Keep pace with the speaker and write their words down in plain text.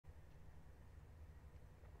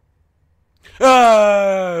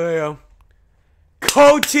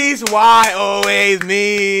Cochise, why always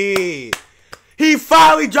me? He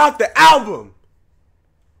finally dropped the album.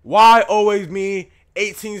 Why always me?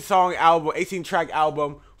 18-song album, 18-track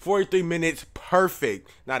album, 43 minutes, perfect.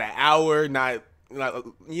 Not an hour, not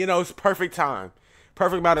you know, it's perfect time.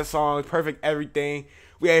 Perfect amount of songs, perfect everything.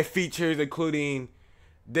 We had features including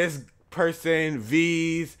this person,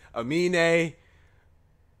 V's, Amine.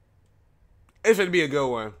 It's gonna be a good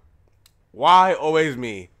one. Why always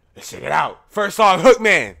me? Let's check it out. First song,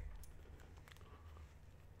 Hookman.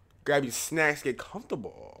 Grab your snacks, get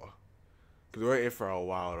comfortable, because we're in for a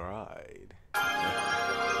wild ride.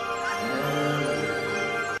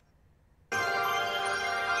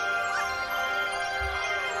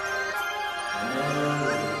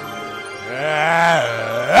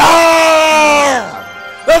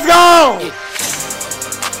 Let's go!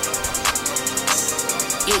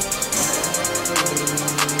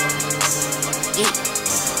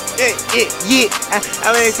 Yeah. I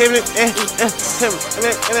mean,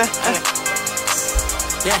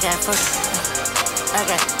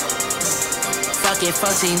 fucking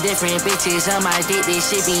 14 different bitches on my dick, this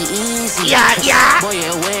shit be easy. Yeah. Boy,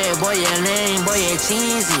 you weird, boy, you lame, boy, you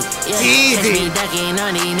cheesy. Yeah, Cheesy. catch me ducking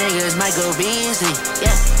on these niggas, might go Beasley.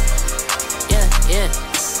 Yeah.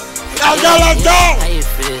 Let's go! How you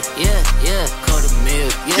feel? Yeah, quarter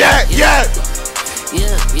milk. Yeah.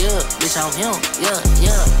 Bitch on him. Yeah,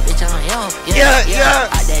 bitch on him.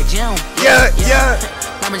 Yeah. Out that gym. Yeah.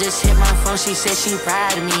 Mama just hit my phone, she said she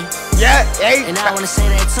proud of me. Yeah, hey. And I wanna say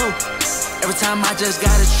that too. Every time I just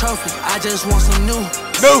got a trophy, I just want some new.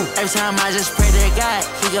 Every time I just pray to God,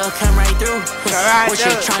 he gon' come right through. What you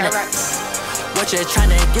tryna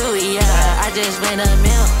do? Yeah, I just been a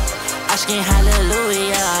meal. I scream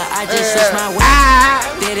hallelujah. I just switched my way.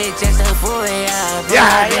 Did it just a fool, yeah.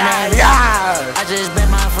 Yeah. I just been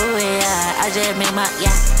my fool, yeah. I just made my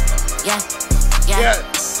yeah.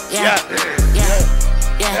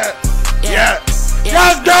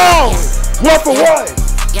 Let's go! One for one.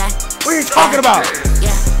 Yeah. What are you talking about?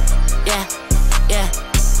 Yeah.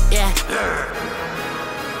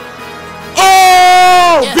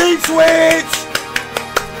 Oh, beat switch.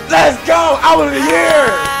 Let's go! Album of the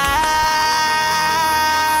year.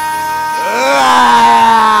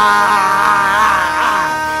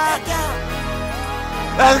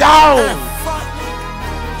 Let's go!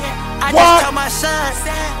 I just told my son,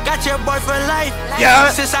 got your boy for life.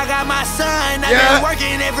 Yeah. Since I got my son, I've been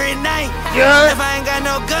working every night. Yeah. If I ain't got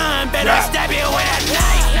no gun, better stab you with a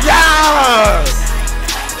knife. Yeah!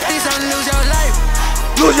 Please don't lose your life.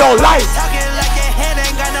 Lose your life. Talking like your head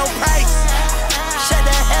ain't got no price. Shut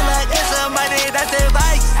the hell up, get somebody that's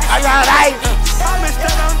advice. I got life. I'm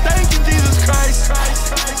instead I'm thanking Jesus Christ.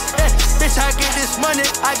 Bitch, I get this money,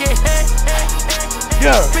 I get head.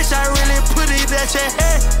 Yeah. Bitch, I really put it at your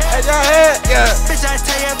head. At your head, yeah. Bitch, I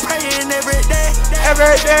tell you praying every day.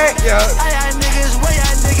 Every day, yeah. I niggas way,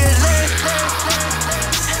 I niggas live.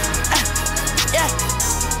 Yeah.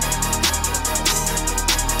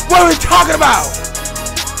 What are we talking about?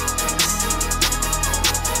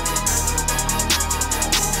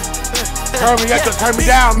 You have to turn me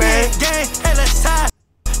down, man.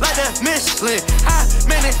 Like the Michelin, how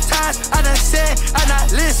many times I done said I'm not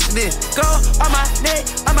listening? Go on my neck,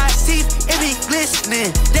 on my teeth, it be glistening.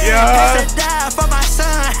 Had to die for my son,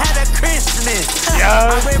 had a christening.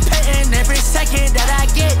 I'm repenting every second that I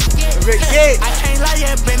get. I can't lie, you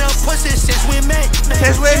been a pussy since we met.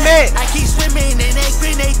 I keep swimming in they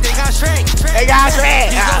green, they think I'm Shrek. They got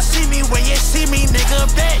Shrek. You gon' see me when you see me, nigga,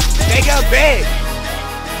 bet. Nigga, bet.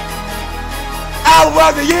 Album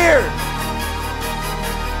of the year.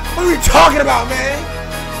 What are we talking about, man?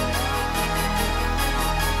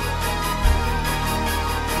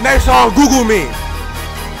 Next song, Google Me.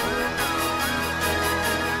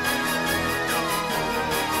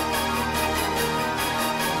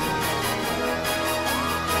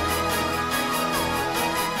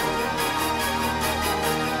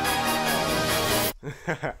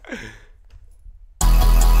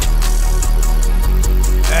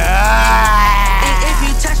 If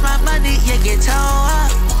you touch my money, you get towed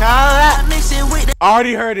up. I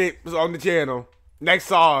already heard it. It was on the channel. Next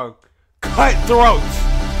song, Cutthroats.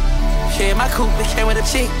 Shit, my coupe came with a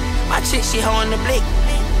chick. My chick, she holding the blick.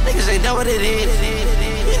 Niggas ain't know what it is.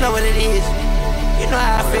 You know what it is. You know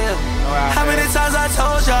how I feel. How many times I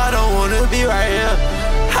told you I don't wanna be right here?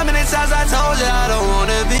 How many times I told you I don't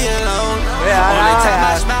wanna be alone? Only time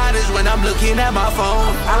I smile is when I'm looking at my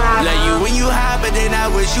phone. Love you when you high, but then I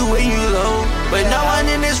wish you when you low. But no one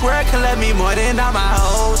in this world can love me more than all my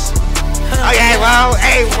hoes. Okay, whoa,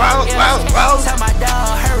 hey, whoa. Tell my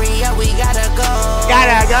dog, hurry up, we gotta go.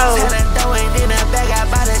 Gotta go. Tell her throw it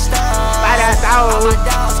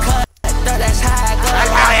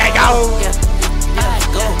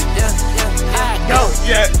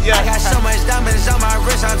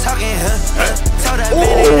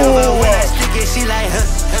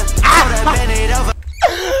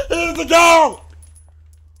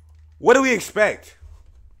What do we expect?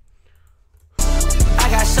 I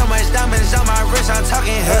got so much diamonds on my wrist, I'm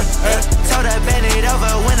talking Told her bend it over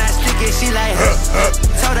when I stick it, she like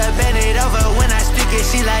Told her bend it over when I stick it,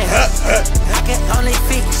 she like I can only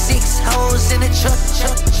fit 6 holes in the truck.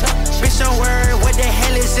 Bitch, don't worry what the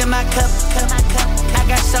hell is in my cup. I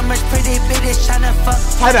got so much pretty bitches tryna fuck.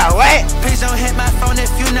 Tryna what? Please don't hit my phone if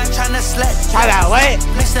you not tryna slut. Tryna what?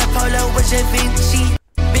 Mr. Polo with your Vinci.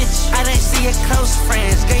 Bitch, I didn't see your close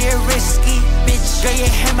friends. Girl, you're risky. Bitch, girl, you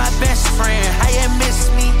hit my best friend. How you miss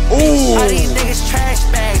me? Ooh. All these niggas trash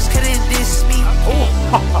bags couldn't diss me.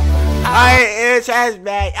 I ain't in a trash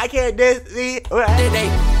bag. I can't diss me. I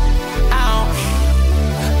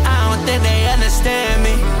don't think they understand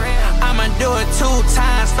me. I'ma do it 2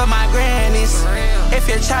 times for my grannies. If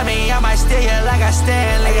you try me, I might steal you like a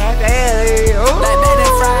Stanley. Like baby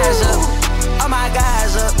fries up. All my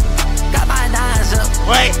guys up. Got my nines up.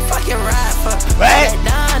 Wait. Fucking ride for. Wait. Hold that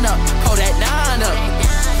nine up. Hold that nine up.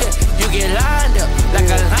 You get lined up like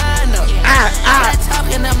a lineup. I'm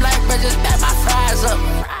talking them like, but just back my fries up.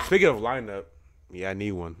 Speaking of lineup, yeah, I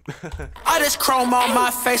need one. All this chrome on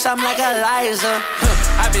my face, I'm like Eliza.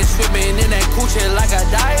 I've been swimming in that Cochise like a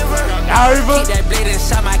diver. Keep that blade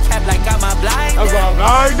inside my cap like I'm a blinder.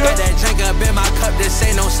 Got that drink up in my cup, this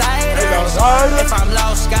ain't no cider. If I'm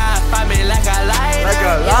lost, sky, find me like a lighter.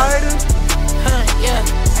 Yeah,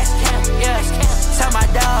 that's cap, yeah. Tell my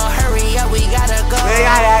dog, hurry up, we gotta go.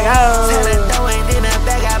 Tell her throw it in the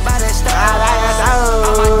bag, I buy the stuff. All my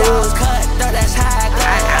dogs cut, though, that's how I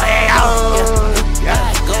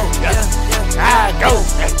go.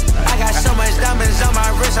 I got so much diamonds on my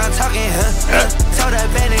wrist, I'm talking Told her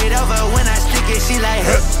bend it over when I stick it, she like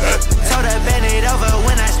Told her bend it over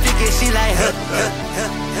when I stick it, she like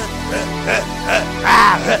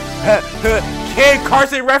Kid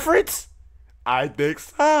Carson reference? I think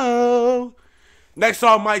so. Next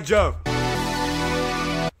song might jump.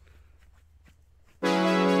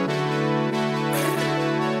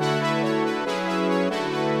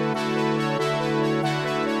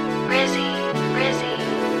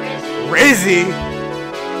 Rizzy.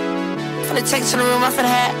 Finna take to the room, I'm finna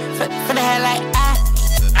have like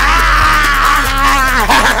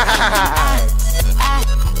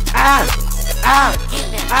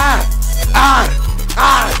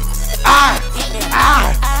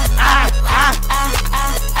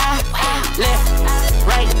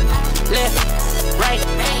left, right,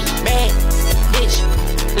 bad, bitch.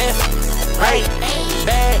 Left, right,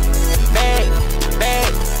 bad,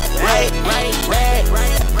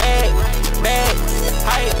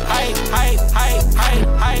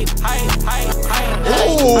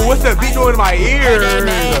 Ooh, what's the beat going in my ears?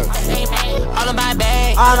 All of my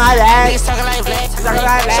bag. Niggas talking like black.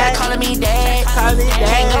 Calling me dad.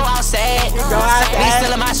 Can't go outside. Niggas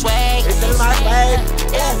stealing my swag.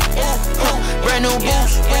 Brand new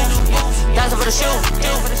boots. $1,000 for the shoe.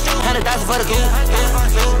 $100,000 for the goose.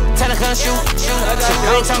 Tell her come shoot. I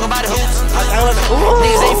ain't talking about the hoops.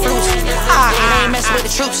 Niggas ain't fruits. They ain't messing with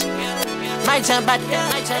the troops. Might jump out.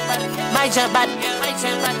 Might jump out. Might jump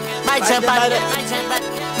out.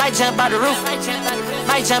 Might jump out the roof.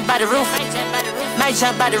 Might jump out the roof. Might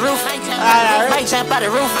jump out the roof. Might jump out the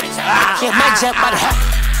roof. Yeah, might jump out the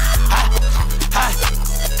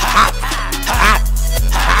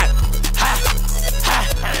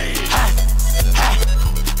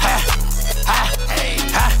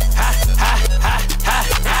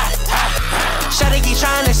Shawty keep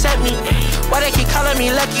trying to set me. Why they keep calling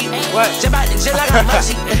me lucky? What? Jump out the jet like I'm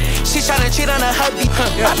Mercy. She tryna cheat on a hubby.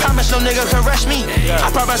 I promise no nigga can rush me. I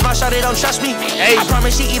promise my shawty don't trust me. I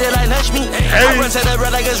promise she eat it like lunch me. I run to the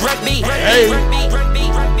bread like it's rugby.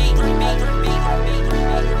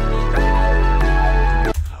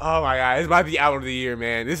 Oh my god, this might be album of the year,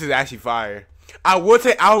 man. This is actually fire. I would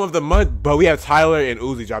say album of the month, but we have Tyler and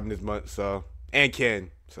Uzi dropping this month, so, and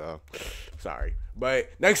Ken, so sorry. But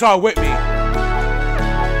next song with me.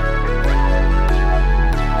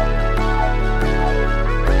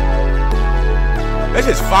 This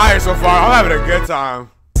is fire so far. I'm having a good time.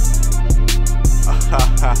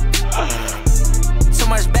 Too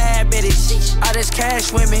much bad bitches. All this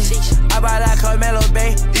cash with me. I buy that Carmelo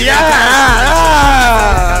Bay. They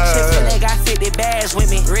got 50 bags with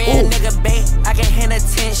me. Real nigga Bay. I can hit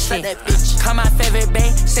attention. Call my favorite Bay.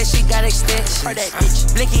 Say she got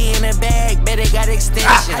extensions. Blicky in the bag. Bet it got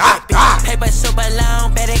extensions. Paper super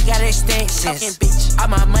long. Bet it got extensions. All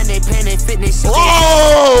my money penny fitness.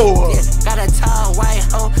 Whoa! Got a tall white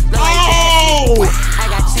hoe. Look like that. I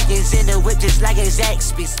got chickens in the whip just like exact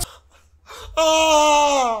species.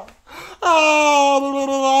 Oh,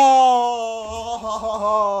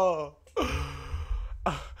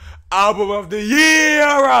 album of the year.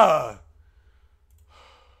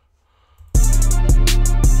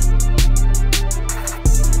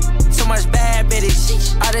 Too much bad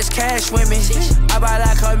bitches, all this cash with me. I buy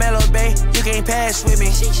like Carmelo Bay, you can't pass with me.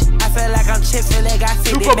 I feel like I'm Chick-fil-A, got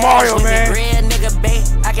 50 Super Mario, man. Real nigga Bay,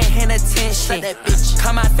 I can hit attention. That bitch,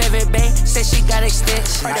 call my favorite Bay, say she got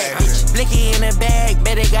extension. That bitch, blicky in the bag,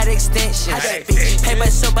 bet it got extension. That bitch, paper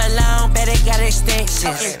super long, bet it got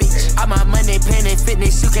extensions. All my money, penny,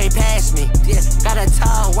 fitness, you can't pass me. Yeah, got a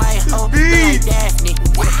tall white hoe, like Daphne.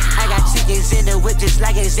 I got chickens in the whip just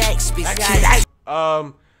like a Zaxby's.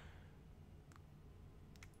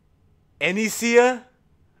 Anicia?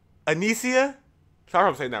 Sorry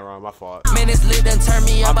if I'm saying that wrong, my fault. Minutes lit done turn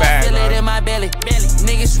me up, I feel it in my belly.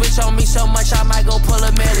 Niggas switch on me so much, I might go pull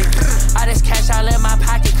a milli. I just cash all in my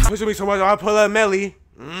pocket. Switch on me so much, I pull a milli.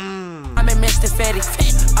 I'm in Mr. Fetty.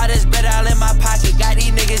 All this bread all in my pocket, got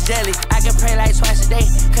these niggas jelly. I can pray like twice a day,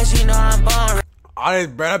 cause you know I'm born. All this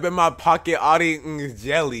bread up in my pocket, all these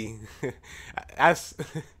jelly. That's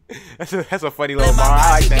a funny little bar.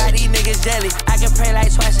 I like that. Got these niggas jelly. I can pray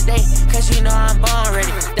like twice a day, cause you know I'm born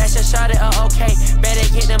ready. That's your shot, okay. Better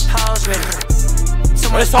get them paws ready.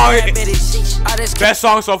 This song is best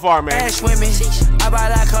song so far, man. With me. I buy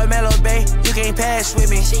like Carmelo Bay, you can't pass with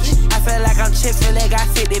me. I feel like I'm Chick-fil-A, got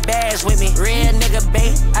 50 bags with me. Real nigga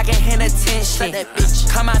Bay, I can hit attention. That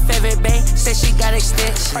bitch, call my favorite Bay, say she got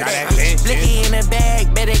extension. Blicky in the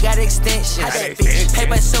bag, bet it got extension.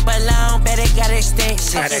 Paper super long, bet it got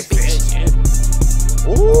extension.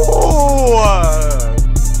 Ooh.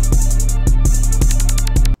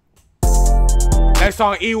 Next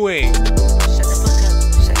song, E-Wing.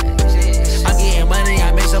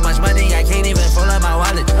 So much money, I can't even fold up my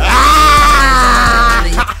wallet. I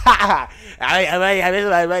miss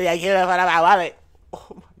my money, I can't even fold up my wallet.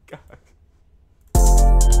 Oh my god.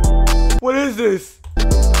 What is this? I'm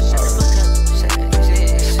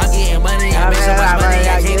getting money, I make so much money,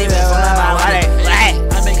 I can't even fold up my wallet.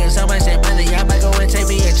 I'm making so much money, I might go and take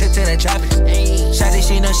me a trip to the tropics. Shawty,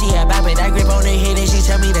 she know she a bop it, I grip on her head and she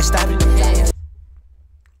tell me to stop it.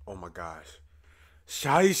 Oh my gosh.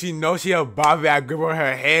 Shawty, she knows she a bobby. I grip on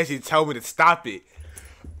her hand. She tell me to stop it.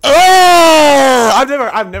 Oh!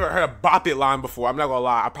 I've never heard a bop it line before. I'm not gonna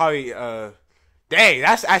lie. I probably dang,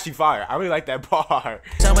 that's actually fire. I really like that bar.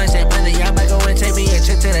 So much money, I might go and take me a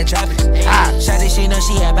trip to the tropics. Shawty, she know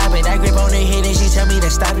she a bop it. I grip on her head and she tell me to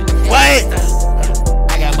stop it. What?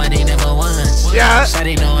 I got money number one. Yeah.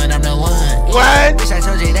 Shawty knowing I'm the one. What? Bitch, I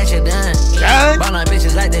told you that you're done. Done. Ball on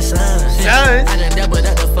bitches like the sun. Done. I done doubled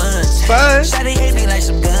up the funds. Fun. Shawty hate me like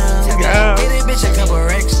some gum. Gum. Get it bitch a couple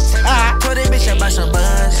wrecks. Told that bitch about some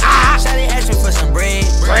buns. Shawty asked me for some bread.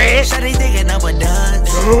 Shawty thinking I'm a done.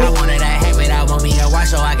 I wanted that habit. I want me a watch,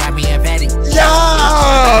 so I got me a patty. Yo!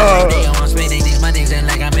 They don't want spending these monies and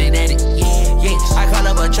like I'm in daddy. Yeah. I call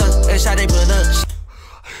up a truck and Shawty pull up.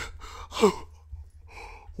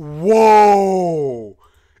 Whoa.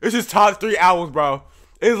 This is top 3 albums, bro.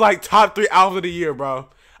 It's like top 3 albums of the year, bro.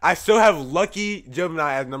 I still have Lucky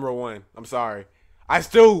Gemini as number 1. I'm sorry. I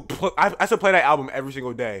still play that album every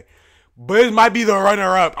single day. But it might be the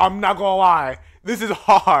runner-up. I'm not gonna lie. This is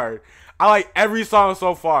hard. I like every song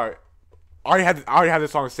so far. I already have this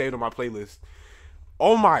song saved on my playlist.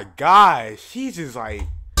 Oh my gosh. She's just like...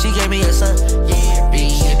 She gave me a son. Yeah, be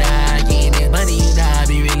you die, getting this money, you die,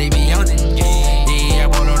 be really be on it. Yeah, I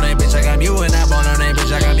ball on that bitch, I got you, and I ball on that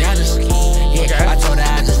bitch, I got me honest. Yeah, okay. I told her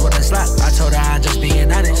I just want to slap. I told her I just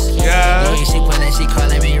being honest. Yeah. Yeah, she pulling, she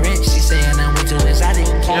calling me rich. She saying I'm way too excited.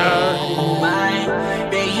 Yeah. Mine,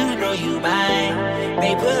 babe, you know you mine.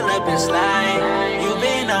 Babe, pull up and slide. You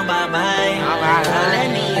been on my mind. Calling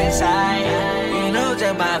me inside. You know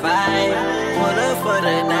just my vibe. Pull up for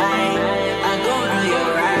the night. I'm gonna do you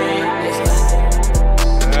right.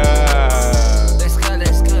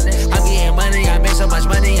 I'm getting money, I make so much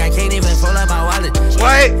money, I can't even fold up my wallet.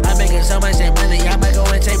 What? I'm making so much money, I might go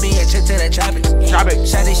and take me a trip to the tropics.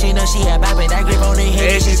 Shawty, she know she a bop it, I grip on her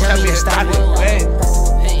head and she tell me to stop it.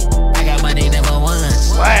 I got money number one.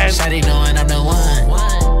 Shawty knowing I'm the one.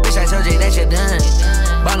 Bitch, I told you that you're done.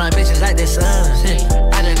 Ball on bitches like the sun.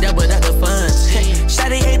 I done doubled up the funds.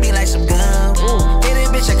 Shawty hate me like some gum. Get a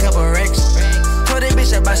bitch a couple wrecks. Told that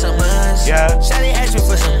bitch about some buns. Yeah. Shawty asked me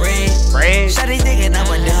for some bread. Shawty thinking I'm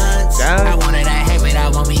a dunce. I wanted that habit, I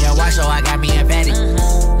want me a watch, so I got me a patty.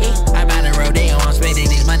 I'm out the road, they don't want spending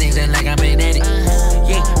these monies and like I'm in daddy.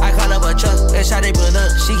 Yeah, I call up a truck, and Shawty pull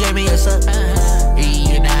up, she gave me a suck.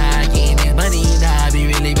 You know, getting this money, you know, I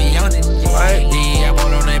be really be on it. Yeah, I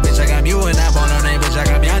ball on that bitch, I got you, and I ball on that bitch, I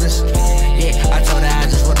got me honest. Yeah, I told her I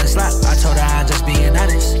just want to slap. I told her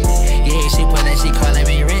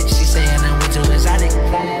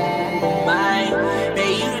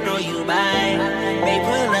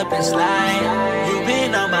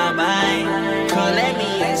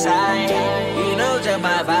up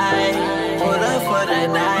my vibe. Pull up for the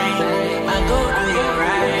night. I go do you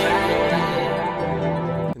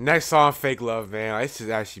right. Next song, Fake Love, man. Like, this is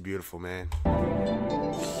actually beautiful, man.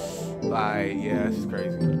 Like, yeah, this is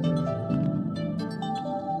crazy.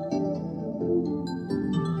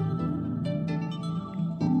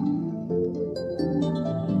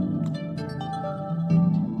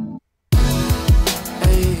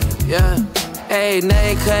 Yeah. Hey,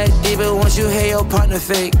 name cut deeper once you hear your partner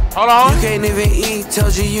fake. Hold on. You can't even eat,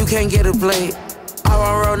 told you can't get a plate. I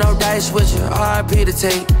won't roll no dice with you, RIP to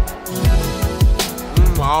take.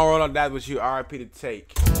 I don't roll no dice with you, RIP to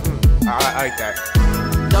take. I like that.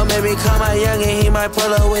 Don't make me call my youngin', he might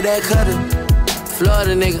pull up with that cutter.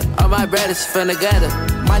 Florida nigga, all my brothers from the gutter.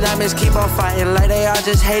 My diamonds keep on fighting like they all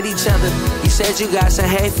just hate each other. You said you got some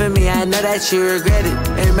hate for me, I know that you regret it.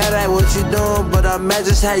 Ain't mad at what you doing, but I'm mad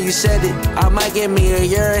just how you said it. I might give me a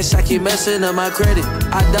year, it's like you messing up my credit.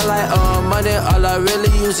 I don't like money, all I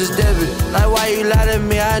really use is debit. Like why you lie to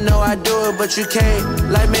me, I know I do it, but you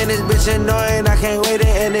can't. Like man, this bitch annoying, I can't wait to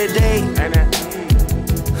end the day.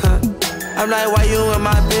 I'm like, why you in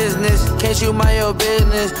my business? Can't you mind your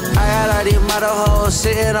business? I got all these model hoes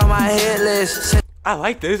sitting on my hit list. I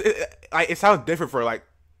like this. It sounds different for like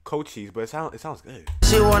Cochise, but it sounds good.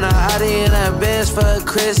 She want a Audi in a Benz for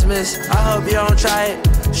Christmas. I hope you don't try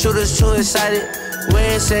it. Shooters too excited. We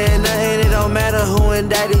ain't saying nothing, it don't matter who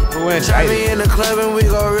indicted. Try me in the club and we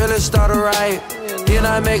gon' really start a riot. You're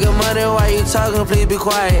not making money while you talking, please be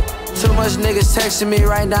quiet. Too much niggas texting me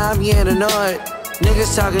right now, I'm getting annoyed.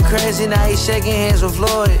 Niggas talking crazy, now he shaking hands with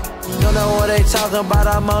Floyd. Don't know what they talking about,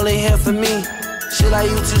 I'm only here for me. Shit like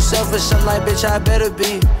you too selfish, I'm like, bitch, I better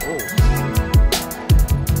be.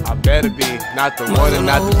 I better be, not the one and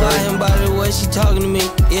not the third. I am by the way she talking to me,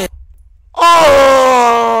 yeah.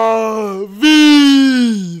 Oh,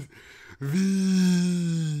 V's.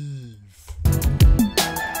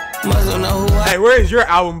 Hey, where is your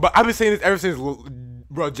album? But I've been saying this ever since,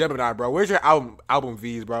 bro, Gemini, bro. Where's your album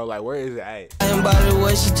V's, bro? Like, where is it at? I am by the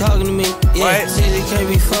way she talking to me. Yeah, see the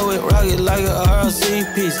KB fuck with rocket like a RLC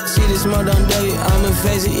piece. See this mother on W, I'm in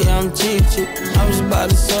face it, yeah, I'm cheap. I'm just about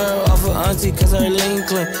to serve off of auntie, cause her lean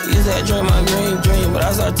clean. Used to drink my green dream, but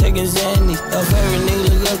I started taking Xannies. A favorite nigga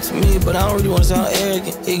look up to me, but I don't really wanna sound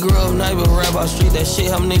arrogant. He grew up night, but rap out street, that shit,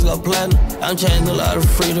 how many niggas go platinum? I'm changing a lot of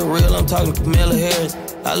free to real, I'm talking to Camilla Harris.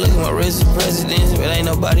 I look at my wrist as presidents, but ain't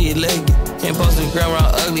nobody elected. Can't post the gram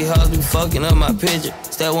around ugly hoes, be fucking up my picture.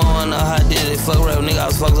 Step one, wanna know how I did it. Fuck rap, nigga, I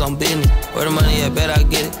was focused on business. Where the money at, bet I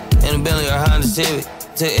get it. In a Bentley or Honda Civic.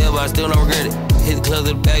 Took L, but I still don't regret it. Hit the club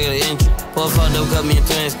to the back of the entry. Pull fucked up, cut me in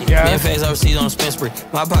Twinsky. Me and face overseas on a spin spree.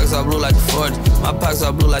 My pockets all blue like the 40s. My pockets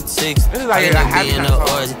all blue like the 60s. This is like a happy no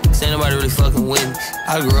origin. Cause ain't nobody really fucking with me.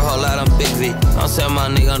 I grew a whole lot on Big V. I'm selling my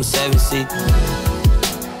nigga on the 7th seat.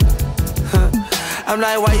 I'm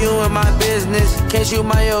like, why you in my business? Can't you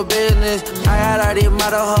mind your business? I got all these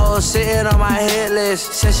model hoes sitting on my hit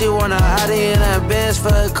list. Said she want a Audi in a Benz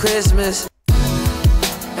for Christmas.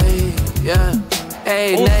 Hey, yeah.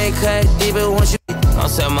 Hey, name cut deeper once you. I'll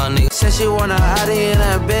sell my nigga. Said she want a Audi in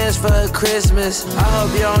a Benz for Christmas. I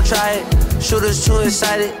hope you don't try it. Shooters too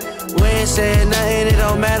excited. We ain't saying nothing, it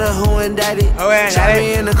don't matter who indicted. Try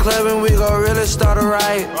me in the club and we gon' really start a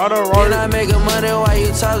riot. You're not making money while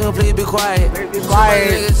you talking, please be quiet. Too much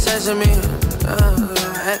niggas texting me.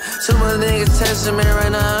 Too much niggas texting me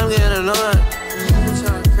right now, I'm getting annoyed. I'm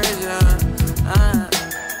talking crazy,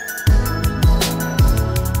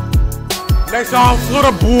 Next song,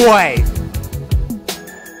 Florida Boy.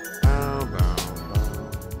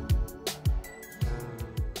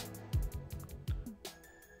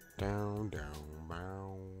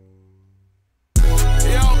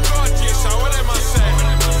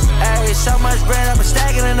 So much bread, I've been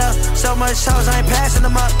stacking enough. So much shows, I ain't passing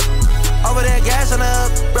them up. Over there, gassing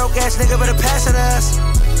up. Broke ass nigga, better pass it to us.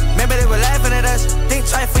 Remember they were laughing at us. Think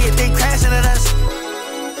twice for your dick crashing at us.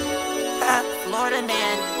 Florida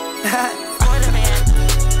man. Florida man.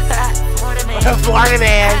 Florida man. Florida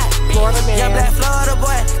man. Florida man. Young black Florida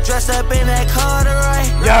boy, dressed up in that corduroy.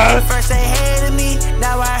 Yeah. First they hated me,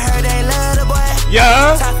 now I heard they love the boy.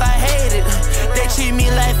 Yeah. Top I hated. They treat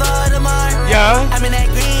me like Voldemort. Yeah. I'm in that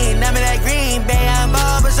green bay, I'm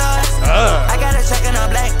Bulbasaur. I got a check and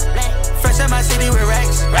I'm black. Fresh in my city with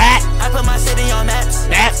racks. I put my city on maps.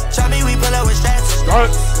 Try me, we pull up with straps.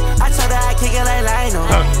 I told her I kick it like Lionel.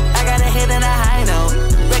 I got a hit and a high note.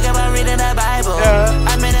 Wake up, I'm reading the Bible.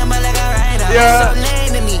 I'm in a mud like a rhino. So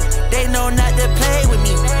lame to me, they know not to play with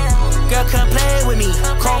me. Girl, come play with me.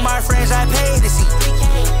 Call my friends, I pay to see.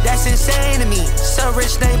 That's insane to me. So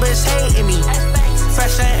rich neighbors hating me.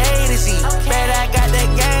 Fresh on A to Z. Bet I got that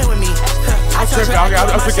game with me. I'm tripping,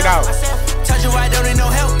 I'll pick it out. Touch Told you I don't need no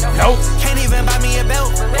help. Nope. Can't even buy me a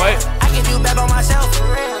belt. What? I can do bad by myself.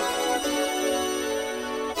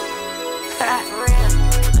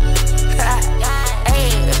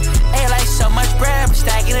 Hey, like so much bread, I'm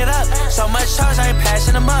stacking it up. So much sauce, I ain't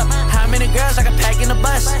passing them up. How many girls I can pack in the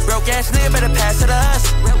bus? Broke ass nigga, better pass it to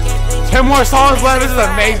us. 10 more songs left. This is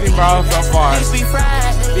amazing, bro, so far. Beef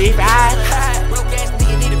fried. Beef fried. Broke ass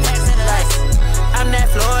nigga need to pass it to us. I'm that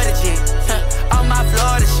Florida chick. On my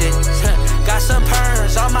Florida shit. Got some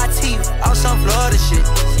perms on my teeth. On some Florida shit.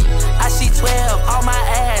 I see 12 on my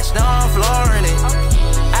ass. No, I'm flooring it.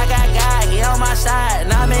 I got guy, he on my side,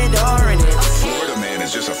 and I'm enduring it. Florida man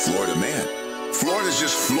is just a Florida man. Florida's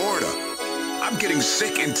just Florida. I'm getting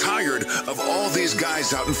sick and tired of all these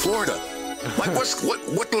guys out in Florida. Like,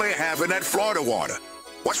 what do they have in that Florida water?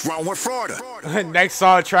 What's wrong with Florida? Next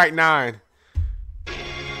song, track 9.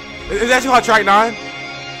 Is that called track 9?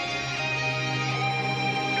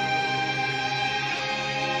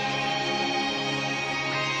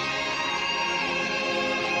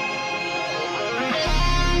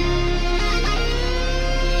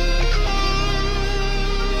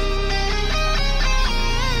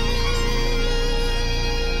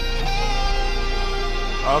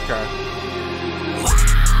 Okay.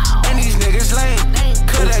 And these niggas lame.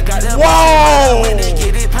 Coulda got them. Whoa! When they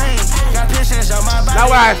get it pain. Got pistons on my body. Not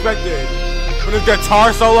what I expected. With his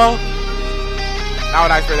guitar solo? Not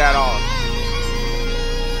what I expected at all.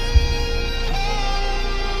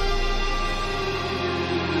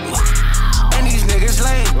 And these niggas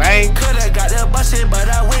lame. Lame. Coulda got the bustin', but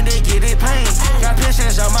I went to get it pain. Got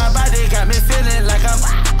pistons on my body, got me feeling like I'm.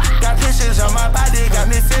 Got pistons on my body, got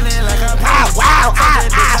me feeling like I'm. Wow.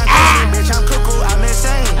 Bitch, I'm cuckoo, I'm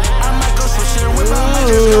insane. I might go switch it with my might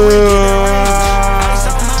just go and get it rain. Ice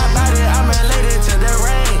on my body, I'm related to the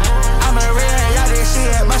rain. I'm a real yachty, she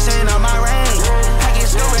had bustin' on my rain.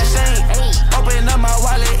 Package go insane. Open up my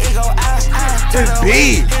wallet, it go This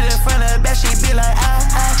beat. Get in front of that, she be like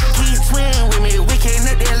keep twin with me, we can't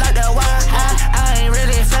nothing like the why. I ain't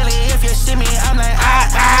really friendly if you see me, I'm like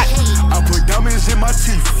I put diamonds in my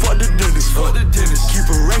teeth, fuck the dentist. Keep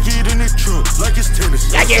a racket in the trunk like it's tennis.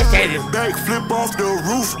 Back flip off the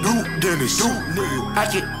roof, do Dennis. I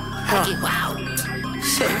get wow.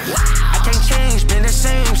 Shit. I can't change, been the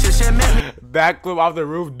same since you met me. Backflip off the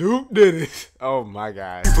roof, Duke did it. Oh my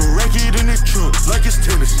god. Keep a racket in the trunk like it's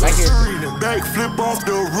tennis. Back flip off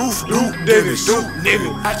the roof, do Dennis.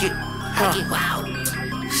 I get wow.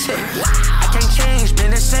 Shit. I can't change,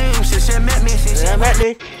 been the same since you met me.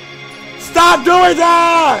 Stop doing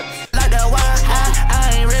that! Like the why,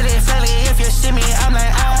 I ain't really friendly if you see me, I'm like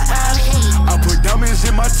I put diamonds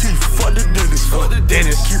in my teeth, fuck the dentist.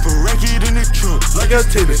 Keep a racket in the trunk like it's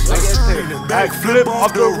tennis. Back flip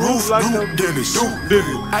off the roof, do Dennis.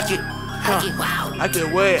 I get wow. I get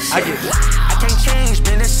wet. I can't change,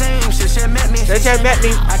 been the same since you met me. I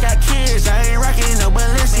got kids, I ain't rocking no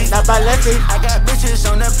Balenci. I got bitches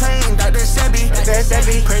on the plane, Dr. Sebi.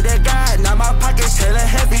 Pray to God, now my pockets hella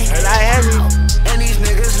heavy. And these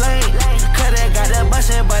niggas lame. Coulda got the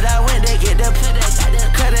bustin', but I went to get the.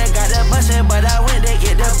 Coulda got the bustin', but I went to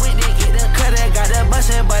get the. Coulda got the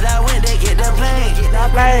bustin', but I went to get the plane.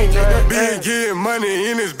 Been getting money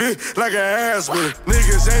in this bitch like an ass whip.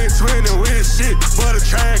 Niggas ain't twinning with shit but a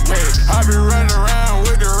track man. I be running around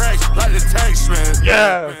with the racks like the tax man.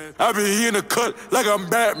 Yeah. I be in the cut like I'm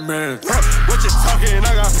Batman. What you talking?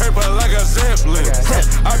 I got paper like a Zeppelin.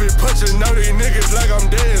 I be punching out these niggas like I'm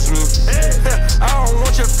Desmond. I don't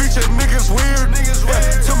want your feature niggas weird.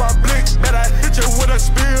 To my blick, bet I hit you with a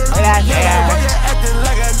spear. Why you acting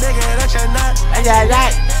like a nigga that you're not?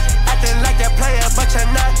 Acting like a player, but you're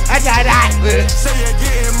not. Say you're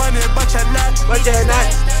getting money, but you're not.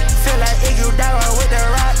 Feel like Iggy down with the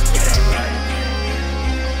rock.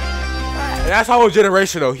 And that's how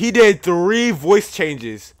generational. He did 3 voice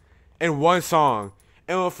changes in one song.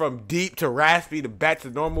 It went from deep to raspy to back to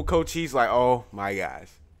normal Cochise. Like, oh my gosh.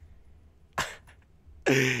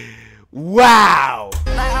 Wow.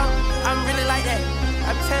 I'm really like that.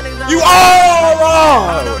 I'm telling you. You all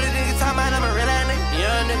I know wrong. the nigga talking about I'm a real ass nigga.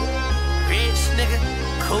 Young nigga, rich nigga,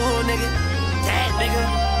 cool nigga,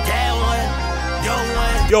 that one, young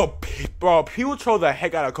one. Yo, bro, people troll the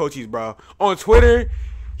heck out of Cochise, bro. On Twitter,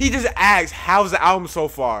 he just asks, how's the album so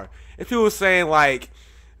far? And people saying, like,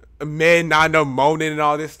 men not no moaning and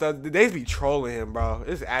all this stuff. They just be trolling him, bro.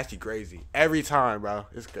 It's actually crazy. Every time, bro.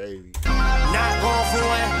 It's crazy. Not going for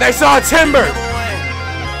one. They saw Timber. The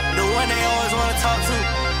one they always want to talk to.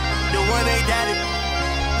 The one they doubted.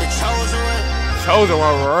 The chosen one. Chosen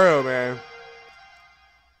one for real, man.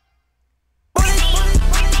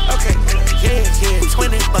 Okay, yeah. Yeah,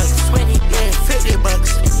 20 bucks. Yeah, 50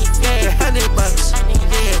 bucks. Yeah, 100 bucks.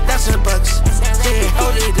 Yeah, $1,000. Yeah,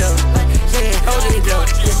 hold it up. Yeah, hold it up.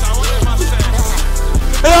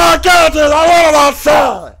 And I got this. I want my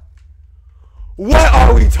son. What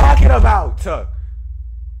are we talking about? I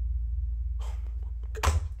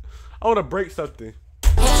want to break something.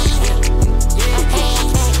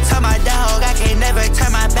 Tell my dog I can't never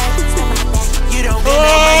turn my back. You don't get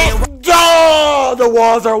Oh, the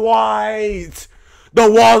walls are white. The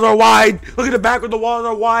walls are white. Look at the back where the walls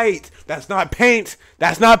are white. That's not paint.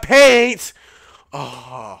 That's not paint.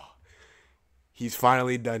 Oh, he's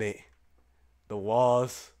finally done it. The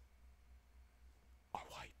walls are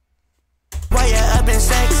white. Why you up in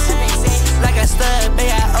sex? Like a stud,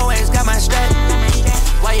 babe, I always got my strap.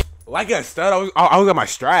 Why you like a stud? I was got my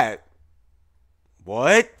strat.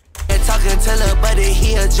 What? talking to little buddy,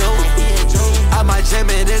 he a joke. I might jam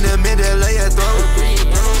it in the middle of your throat.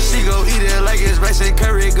 She gon' eat it like it's rice and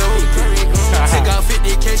curry goat. Took out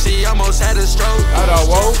 50K, she almost had a stroke.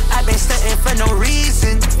 I been stunting for no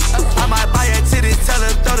reason. I might buy her titties, tell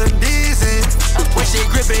her throw them D's in. When she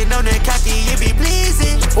gripping on the cocky, it be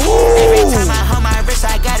pleasing. Every time I hold my wrist,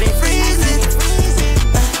 I got it freezing.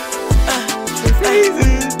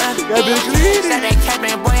 Started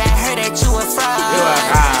capping, boy, I heard that you a fraud.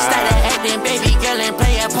 Started acting, baby girl, and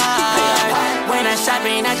play a part. When I'm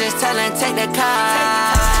shopping, I just tell her take the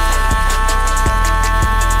car.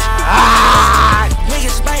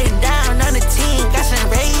 Niggas biting down on the team, got some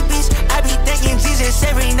rabies. I be thanking Jesus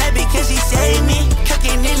every night because he saved me.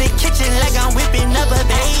 Cooking in the kitchen like I'm whipping up a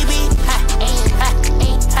baby.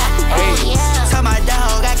 Tell my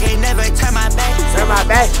dog I can't never turn my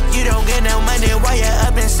back. You don't get no money while you're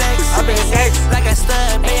up in sex. Like a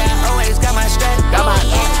stud, babe, I always got my strap.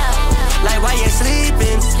 Like while you're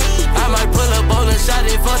sleeping, I might pull a bowl and shot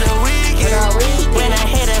it for the weekend. When I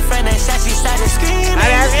hit her friend, that shot, she started screaming.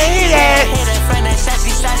 I hit her friend, that shot,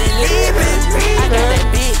 she started leaving. I got that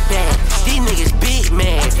big bag, these niggas big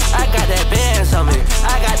man. I got that bands on me,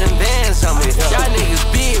 I got them bands on me. Y'all niggas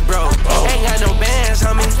big, bro. Ain't got no bands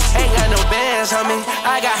on me, ain't got no bands on me.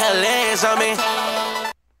 I got her legs on me.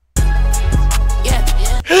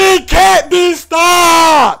 He can't be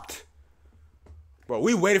stopped! Bro,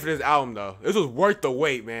 we waited for this album, though. This was worth the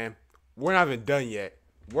wait, man. We're not even done yet.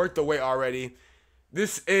 Worth the wait already.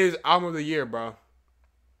 This is album of the year, bro.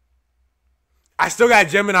 I still got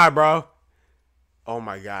Gemini, bro. Oh,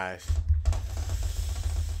 my gosh.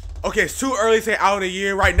 Okay, it's too early to say album of the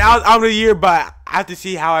year. Right now, it's album of the year, but I have to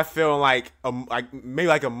see how I feel in, maybe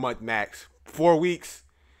like a month max. 4 weeks.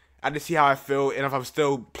 I have to see how I feel and if I'm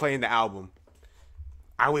still playing the album.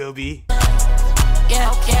 I will be.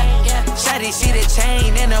 Yeah. Shawty see the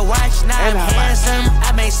chain and the watch, now I'm handsome.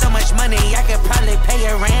 I made so much money, I could probably pay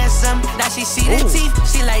a ransom. Now she see the teeth,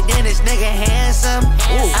 she like, damn, this nigga handsome.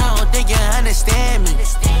 I don't think you understand me.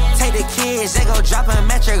 Take the kids, they go drop them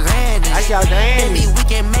at your granny. Baby, we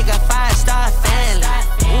can make a 5-star family.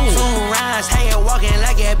 2 rounds, how you walking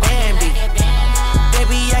like a Bambi.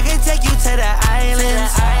 Baby, I can take you to the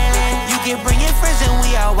islands. You can bring your friends and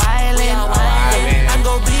we are wildin'. I'm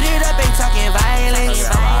gon' beat it up, ain't talking violence.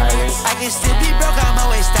 I can still be broke, I'm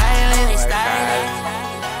always styling.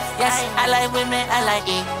 Yes, I like women, I like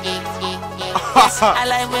it. Yes, I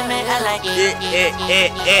like women, I like it.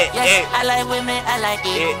 Yes, I like women, I like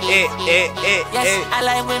it. Yes, I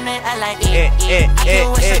like women, I like it. I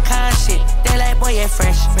do with some con shit. They like, boy, you're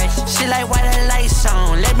fresh. She like, why the lights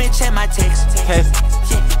on? Let me check my text.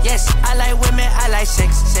 Yes, I like women, I like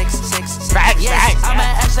sex. Yes, I'ma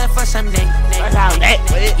ask her for some dick.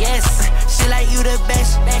 Yes, she like you the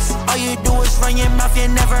best. All you do is run your mouth, you're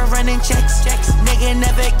never running checks. Nigga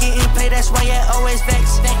never getting paid, that's why you're always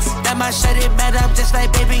vexed. That might shut it bad up just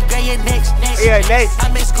like baby girl, you're next.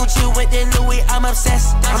 I'm in Gucci with the Louis, I'm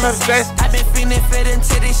obsessed. I've been feeling fit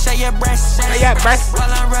until they show your breasts. While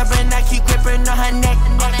I'm rubbing, I keep gripping on her neck.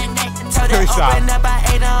 Told her open up, I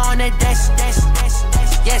ate her on the desk.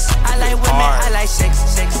 Yes, I like women, I like sex.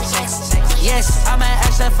 Yes, I'ma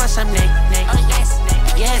ask her for some neck.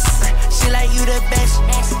 Yes, she like you the best.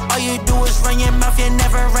 All you do is run your mouth, you're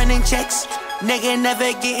never running checks. Nigga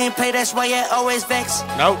never getting paid, that's why you're always vexed.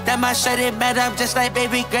 That might shut it bad up just like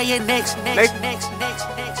baby girl, you're next.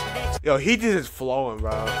 Yo, he just is flowing,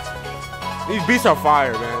 bro. These beats are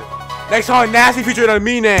fire, man. Next song, Nasty featuring on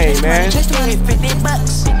Me Name, man. Just $50.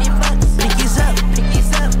 Blinkies up.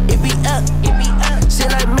 It be up. She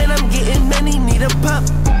like, man, I'm getting money, need a pump.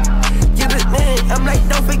 Give it, man. I'm like,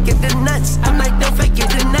 don't forget the nuts. I'm like, don't forget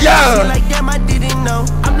the nuts. She like, damn, I didn't know.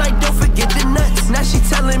 I'm like, don't forget the nuts. Now she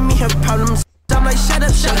telling me her problems. I'm like, shut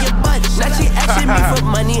up, show your butt. Now she asking me for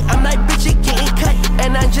money. I'm like, bitch, you getting cut.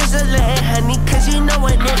 And I'm just a little honey, cause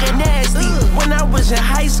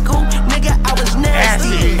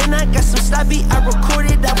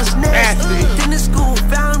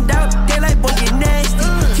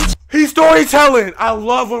Storytelling. I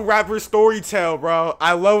love when rappers storytell, bro.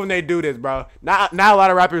 I love when they do this, bro. Not a lot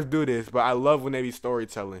of rappers do this, but I love when they be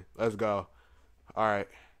storytelling. Let's go. All right.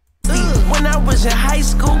 When I was in high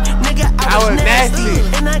school, nigga, I was nasty.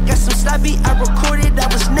 And I got some sloppy, I recorded, I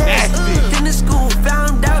was nasty. Then the school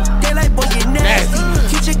found out, they like, boy, you nasty.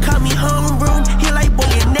 Teacher called me homeroom, he like, boy,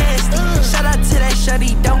 you nasty. Shout out to that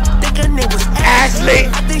shawty, don't think her name was Ashley.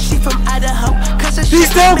 I think she from Idaho, cause her shit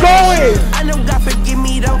still going. I know God forgive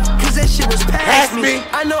me though, cause that shit was past me.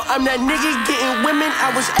 I know I'm that nigga getting women,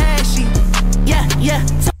 I was ashy. Yeah, yeah.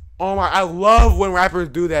 Oh my, I love when rappers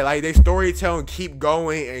do that. Like, they storytell and keep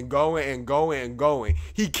going and going and going and going.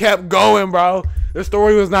 He kept going, bro. The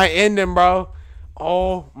story was not ending, bro.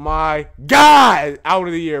 Oh my God. Out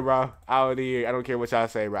of the year, bro. Out of the year. I don't care what y'all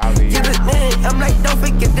say, bro. Out of the year. I'm like, don't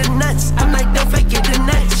forget the nuts. I'm like, don't forget the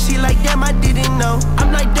nuts. She like, damn, I didn't know.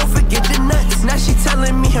 I'm like, don't forget the nuts. Now she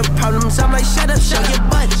telling me her problems. I'm like, shut up, show your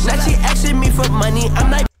butt. Now she asking me for money.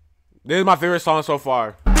 I'm like, this is my favorite song so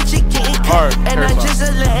far. bitch, you getting cut. And I just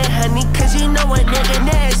a little honey, cause you know what nigga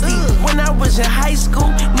nasty. When I was in high school,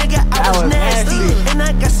 nigga, I was nasty. And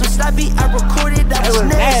I got some sloppy, I recorded, I was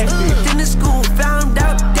nasty. Then the school found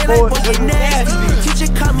out, they like, boy, you nasty.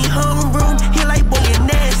 Teacher called me homeroom, he like, boy, you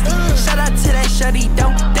nasty. Shout out to that shawty,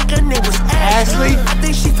 don't think her name was Ashley. I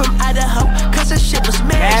think she from Idaho, cause her shit was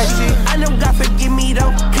nasty. I know God forgive me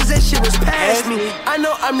though, cause that shit was past me. I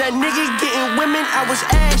know I'm that nigga getting women, I was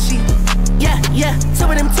ashy. Yeah, yeah, two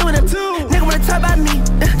of them. Nigga wanna talk about me.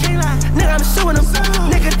 Nigga, I'm suing them.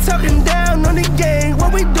 Nigga talking down on the gang.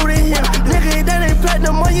 What we do to him? Nigga, that ain't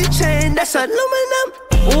platinum on your chain. That's aluminum.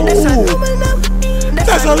 That's aluminum.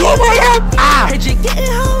 That's aluminum. Heard you getting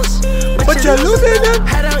hoes, but you're losing them.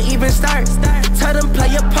 I don't even start. Tell them play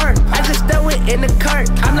your part. I just throw it in the cart.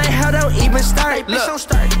 I'm like, how don't even start? Look,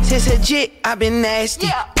 since a jit, I been nasty.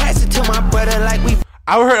 Pass it to my brother like we.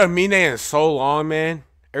 I haven't heard Amine in so long, man.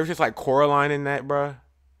 Ever since like Coraline in that, bruh.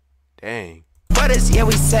 Dang. Brothers, yeah,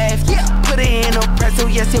 we saved. Yeah. Put it in a pretzel,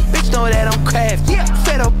 yes, your bitch know that I'm craft. Yeah.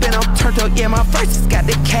 Fed up and I'm turned up, yeah, my verses got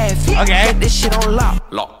the calf. Yeah. Okay. Got this shit on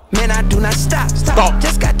lock. Man, I do not stop.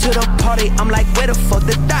 Just got to the party, I'm like, where the fuck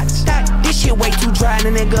the dots? This shit way too dry, and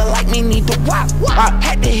a nigga like me need to wop.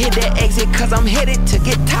 Had to hit that exit, cause I'm headed to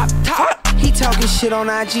get top. He talking shit on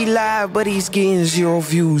IG Live, but he's getting 0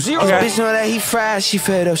 views. This bitch know that he fried, she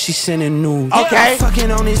fed up, she sending news. Okay. I'm fucking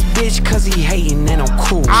on this bitch cause he hating and I'm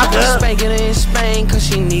cool. I'm spanking her in Spain cause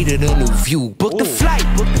she needed a new view. Book the flight.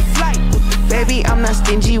 Baby, I'm not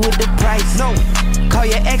stingy with the price. No. Call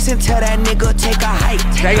your ex and tell that nigga take a hike.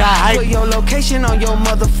 Put your location on your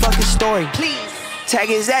motherfucking story. Please. Tag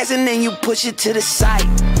his ass and then you push it to the side.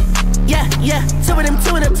 Yeah, two of them.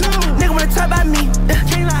 Nigga wanna talk about me.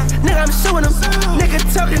 Nigga, I'm suing them. Nigga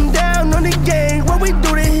talking down on the gang. What we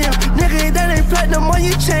do to him? Nigga, that ain't platinum on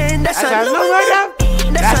your chain. That's aluminum.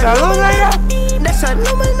 That's aluminum. That's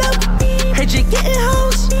aluminum. Heard you getting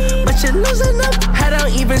hoes, but you're losing them. How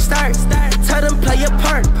don't even start? Tell them play your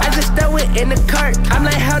part. I just throw it in the cart. I'm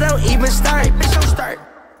like, how don't even start? Bitch, don't start.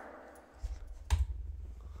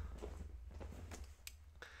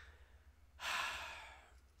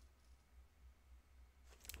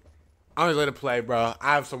 I'm just let it play, bro.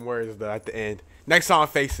 I have some words though at the end. Next song,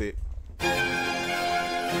 Face It.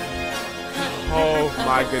 Oh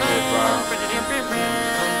my goodness, bro.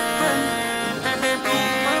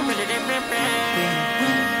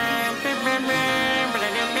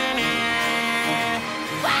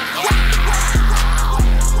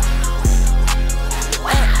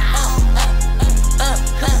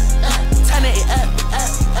 Turn it up,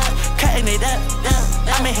 cutting it up.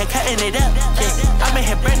 I'm in here cutting it up. Yeah. I'm in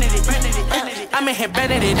here burning it. I'm in here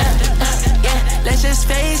burning it up. Yeah, let's just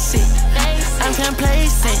face it. I'm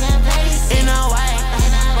complacent in a white,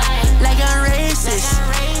 like I'm racist.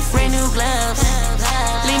 Brand new gloves,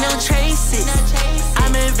 leave no traces.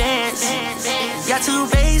 I'm advanced, got too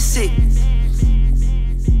basic.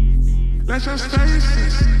 Let's just face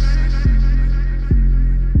it.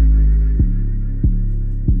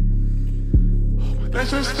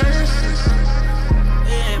 Let's just face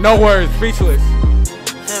it. No words, speechless.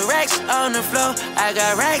 The racks on the floor, I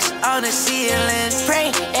got racks on the ceiling.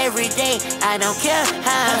 Pray every day, I don't care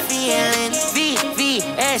how I'm feeling.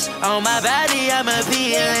 VVS on my body, I'm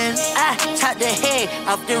appealing. I top the head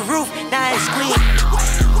off the roof, now it's clean.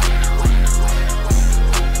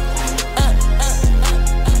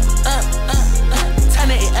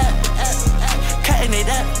 Turn it up, cutting it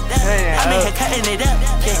up. I'm in here cutting it up.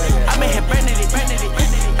 Yeah, I'm in here burning it.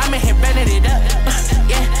 I'm in here burning it up.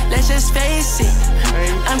 Yeah, let's just face it.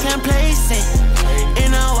 I'm complacent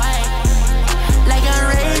in a white, like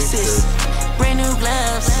I'm racist. Brand new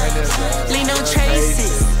gloves, leave no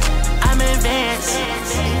traces. I'm dance.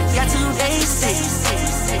 Got 2 days sick.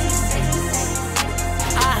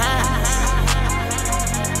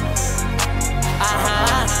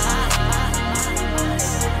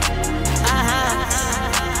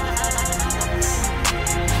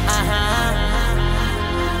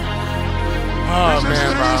 Oh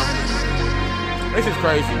man, bro, this is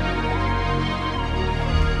crazy.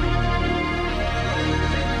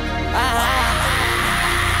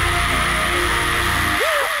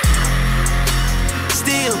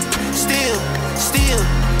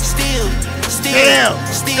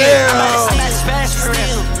 Still. I'm at smash for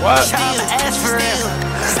real. What? I'm ass for real.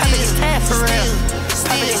 I'm his tag for real.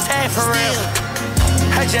 I'm his tag for real.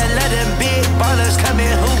 I just let them big ballers come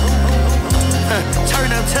in hoop. Turn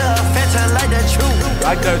them to a phantom like the truth.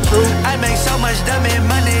 Like the truth. I make so much dummy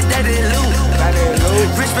money that it loot.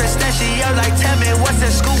 Rich pistachio, like tell me what's the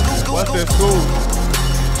scoop? What's the scoop?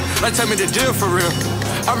 Like tell me the deal for real.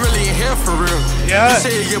 I'm really in here for real. Yeah. You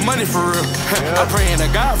say you get money for real. Yeah. I'm praying to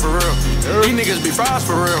God for real. Yeah. These niggas be fries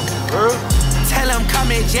for real. Tell them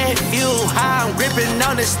come in jet fuel. How I'm gripping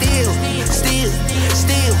on the steel. Steel.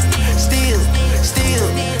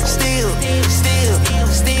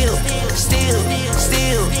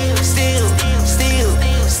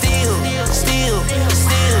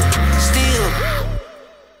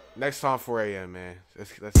 Next song 4 a.m. man.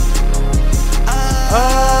 Let's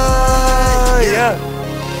yeah.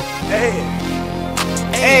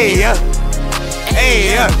 Hey. I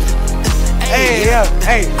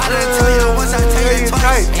done tell you once, I tell you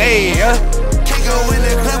twice. Hey. Can't go in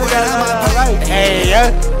the club without my pipe. Hey.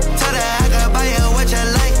 Told her I can buy you what you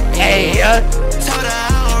like. Hey. Told her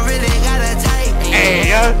I don't really got a type.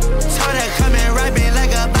 Hey. Told her come and ride me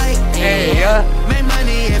like a bike. Hey. Make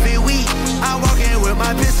money every week. I walk in with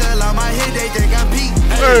my pistol on my head, they think I'm Pete.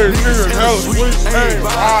 Hey, niggas hell sweet. Hey,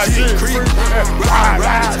 ride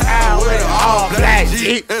out with all black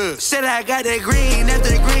Jeep. Said I got that green,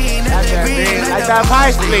 after green, after green, like that pie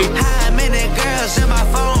sleep. How many girls in my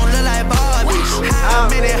phone look like Barbie? How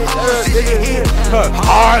many hoes did you hit?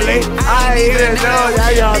 Harley, I didn't even know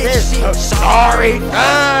that y'all bitch. Sorry.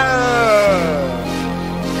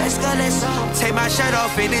 Let's go. Take my shirt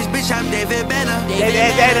off in this bitch, I'm David Banner.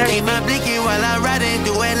 Keep my blinky while I'm riding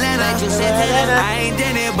through Atlanta. I ain't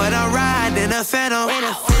in it, but I'm riding a Phantom.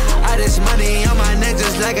 I just money on my neck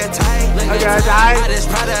just like a tie. I just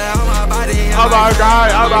Prada on my body. Oh my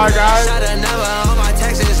God. Shot a number on my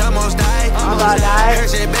taxes, almost died. Her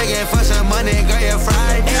shit begging for some money, girl, you're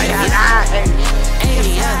fried. I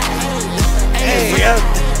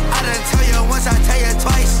done tell you once, I tell you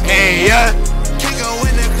twice. Can't go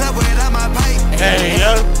in the club without my pipe.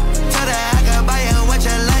 Told her I can buy you what you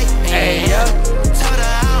like. Told her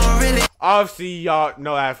I don't really. Obviously, y'all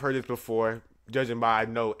know I've heard this before. Judging by I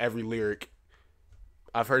know every lyric.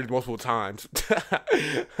 I've heard it multiple times.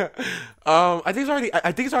 I think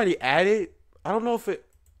it's already added. I don't know if it.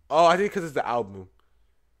 Oh, I think because it's the album.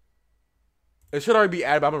 It should already be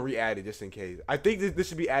added, but I'm gonna re-add it just in case. I think this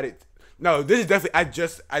should be added. No, this is definitely. I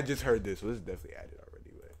just heard this, so this is definitely added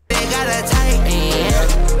already. But. They got a tight.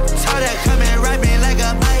 Told her come and ride me like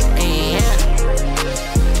a bike.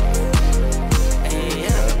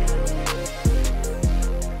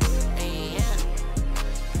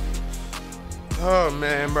 Oh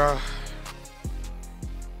man, bro.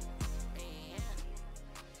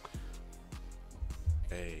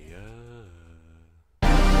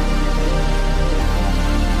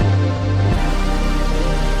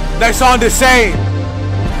 Next song the same.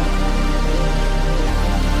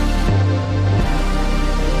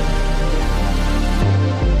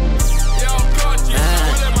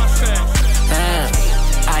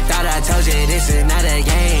 I thought I told you this is not a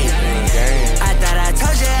game. I thought I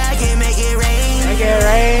told you I can make it rain.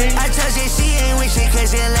 I told you she ain't with you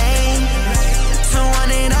cause you're lame. So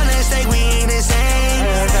one ain't on the stake, we ain't the same.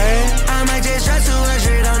 I might just drop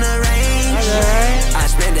 200 on the range. I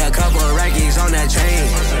spent a couple rackies on the train.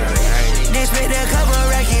 They spent a couple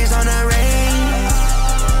rackies on the range.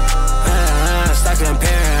 Stop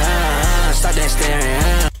comparing, stop that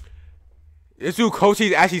staring. This dude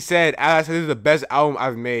Cochise actually said, "Alex, this is the best album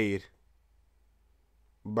I've made."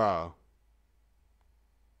 Bro.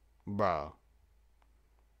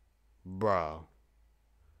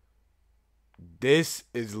 This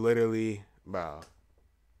is literally, bro.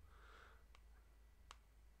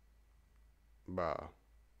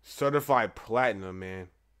 Certified platinum, man.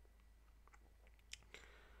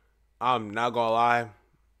 I'm not gonna lie.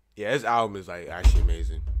 Yeah, this album is like actually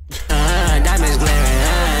amazing. Diamonds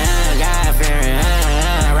glaring, God fearing,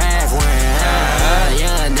 rap wearing,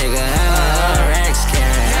 young nigga, racks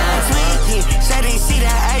carrying. Tweaky, Shawty see the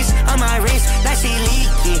ice on my wrist, now she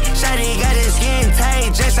leaky. Shawty got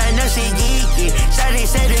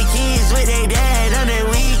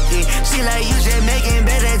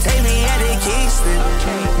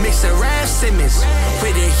Simmons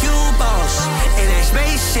with a huge boss in that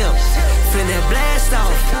spaceship. Finna blast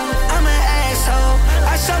off. I'm an asshole.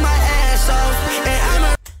 I show my ass off.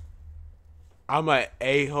 And I'm a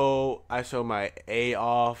a-hole. I show my a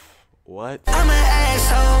off. What? I'm an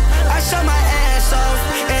asshole. I show my ass off.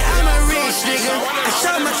 And I'm a rich nigga. I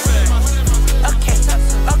show my. Okay.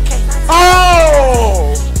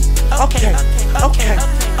 Oh!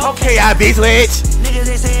 Okay, I be switch. Niggas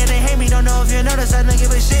they say they hate me, don't know if you notice, I don't give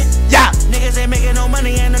a shit. Yeah. Niggas ain't making no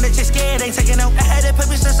money, I know that you're scared, ain't taking no. I had to put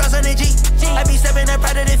me some sauce on the G. I be stepping up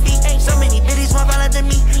proud of the feet. So many bitches more violent than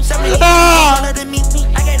me. So many violent than me.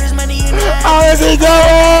 I got this money in my How is it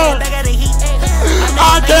going? I got the heat.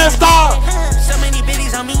 I can't stop. So many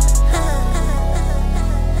bitches on me.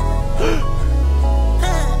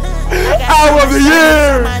 Album of the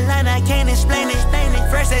year. My line, I can't explain it.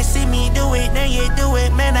 First they see me do it, then you do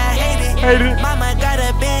it, man, I hate it. Mama got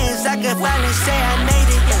a Benz, I could finally say I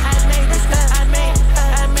made it.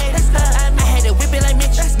 I had to whip it like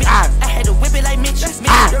Mitch. I had to whip it like Mitch.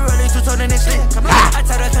 The rolling too told in this shit. I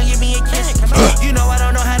told her, come give me a kiss. You know I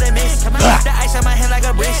don't know how to miss. The ice on my head like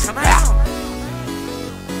a brick.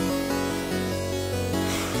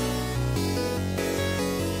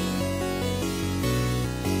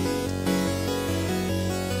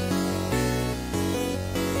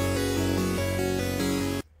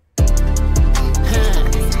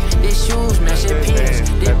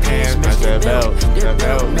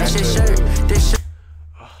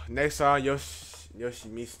 Next song,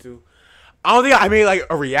 Yoshimitsu. I don't think I made like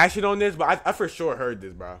a reaction on this, but I for sure heard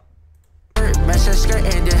this, bro. Match her skirt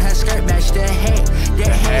and then her skirt match the hat. The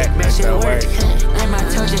hat match the work. Then I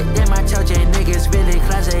told you niggas really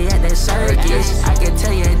closet at the circus. I can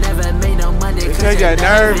tell you never made no money cause you're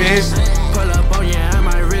nervous. Pull up on you, I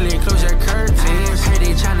might really close your curtains. Heard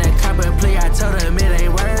they tryna cop and play, I told them it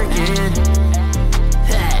ain't working.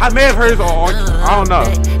 I may have heard it on, I don't know.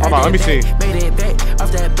 Hold on, let me see. Made it back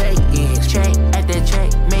off the back end. Track at the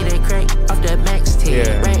track, made it crack off the max 10.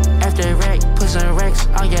 Yeah. Rack after rack, put some racks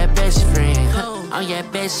on your best friend. On your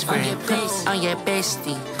best friend, on your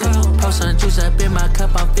bestie. Pour some juice up in my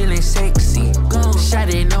cup, I'm feeling sexy.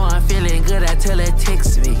 Shawty know I'm feeling good, I tell her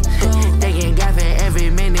text me. Thanking God for every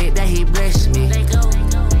minute that he blessed me.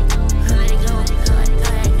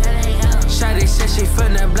 Shawty said she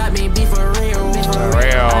finna block me, be for real.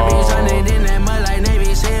 I be turning in that mud like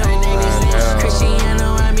Navy SEAL.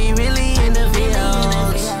 Cristiano, I be really in the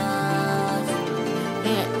fields.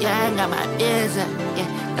 Yeah, I got my bills up. Yeah,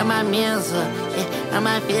 got my meals up. Yeah, got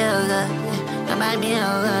my bills up. Yeah, got my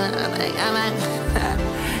meals up.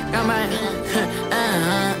 Got my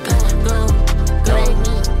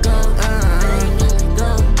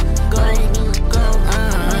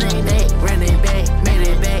running back, made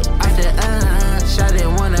it back after Shawty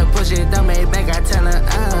wanna push it, don't make back, I tell her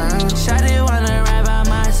Shawty wanna ride by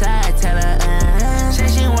my side, tell her Say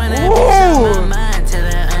she wanna be on my mind, tell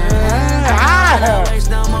her I don't waste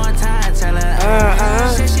no more time, tell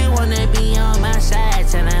her Say she wanna be on my side,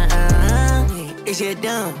 tell her Is you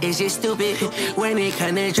dumb? Is you stupid? When it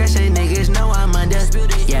come to dressing, niggas know I'm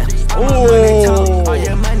undisputed. Yeah.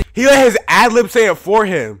 He let his ad-lib say it for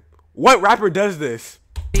him. What rapper does this?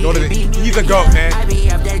 He's a goat, man. I be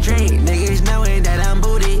up that drink, niggas knowing that I'm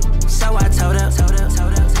booted. So I told her.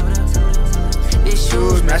 This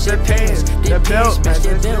shoes match the pants, the belt match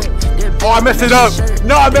the belt. Oh, I messed it up.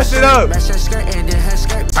 No, I messed it up. Match her skirt and then her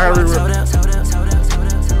skirt. I gotta read.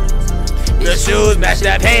 The shoes match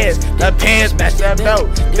the pants match the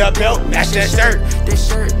belt match the shirt.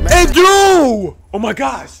 It do! Oh my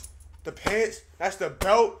gosh. The pants match the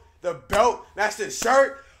belt match the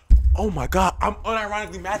shirt. Oh my god, I'm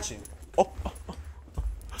unironically matching. Oh.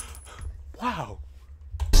 Wow.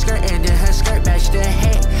 Skirt and then her skirt match the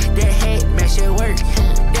hat match your work.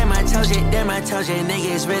 Damn I told you,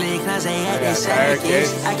 niggas really cause they at the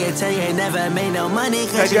circus. I can tell you never made no money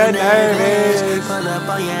cause you're nervous. Pull up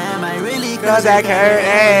on you, I might really close that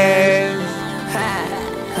curtain.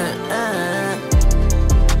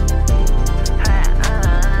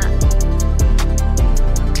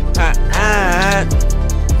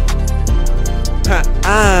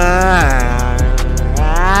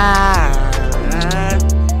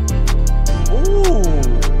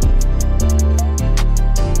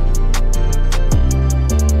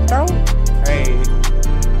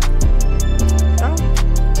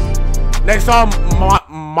 Next song,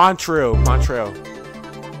 Montreal.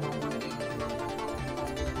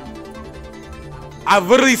 I've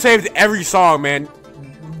literally saved every song, man.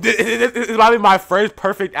 This is probably my first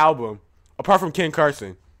perfect album, apart from Ken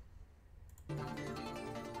Carson.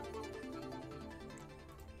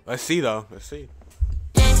 Let's see though. Let's see.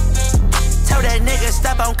 Told that nigga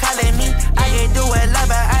stop, on calling me. I can do it live,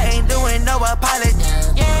 but I ain't doing no apology.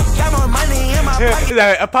 Got more money in my pocket.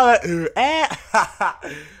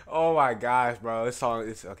 Oh my gosh, bro. This song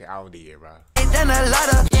is okay. I don't need it, bro. Done a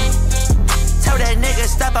lot of. Tell that nigga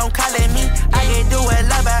stop on calling me. I can do it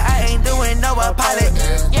live, but I ain't doing no apology.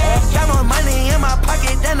 Got more money in my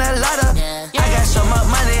pocket than a lot of. I got so much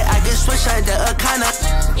money, I can switch out the account.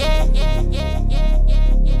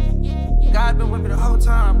 God been with me the whole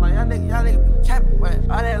time. Like y'all nigga be capping, but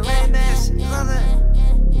all that lame ass. You know what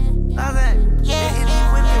I'm saying? Yeah.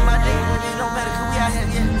 Nigga with me, my nigga, it don't matter 'cause we out here.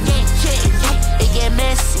 It get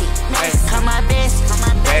messy. Call my best.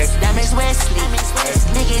 That Miss Wesley.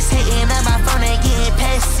 Niggas hitting up my phone, they getting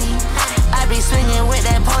pessy. I be swinging with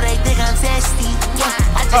that pole, they think I'm testy.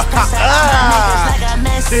 I just pass out all my niggas like I'm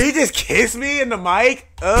messy. Did he just kiss me in the mic?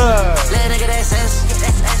 Little nigga, that's us.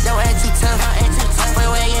 Don't act too tough.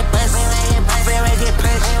 Freeway get bust. Freeway get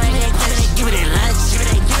punched. Give me that lunch. Give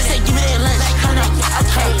me that lunch.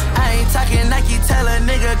 Okay, I ain't talking like you tell a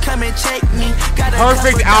nigga come and check me. Got a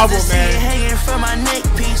perfect album, man. Hanging from my neck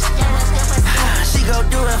piece. She gon'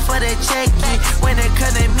 do it for the check. When it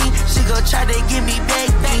come to me, she gon' try to give me back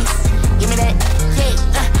piece. Give me that,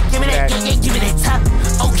 give me that, give me that top.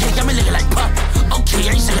 Okay, got me looking like pop. Okay,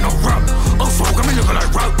 I ain't saying no rock. Oh, fuck, got me looking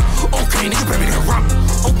like rock. Okay, nigga, baby, that rock.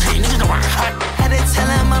 Okay, nigga, know I'm hot. Had to tell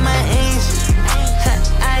him I'm my age.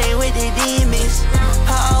 I ain't with the demons.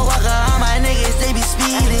 Paul Walker, all my niggas, they be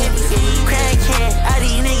speeding. Crackhead, all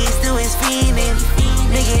these niggas do is fiending.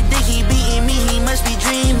 Nigga think he beating me, he must be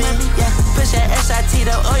dreaming. Yeah, push that SIT,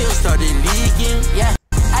 the oil started leaking. Yeah,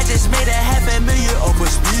 I just made $500,000 over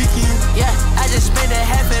speaking. Yeah, I just made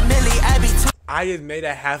 $500,000. I just made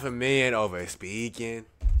 $500,000 over speaking.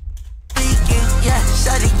 Yeah,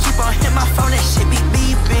 shawty keep on hit my phone, that shit be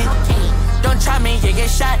beeping. Don't try me, you get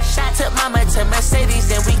shot. Took mama to Mercedes,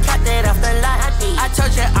 and we cut that off the lot. I told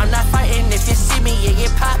you I'm not fighting. If you see me, you get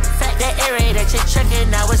popped. That area that you're tricking,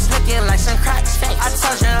 now it's looking like some cracks. I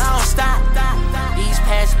told you I don't stop. These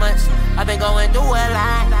past months, I've been going through a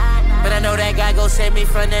lot, but I know that God gon' save me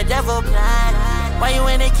from the devil plot. Why you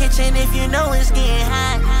in the kitchen if you know it's getting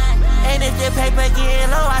hot? And if the paper getting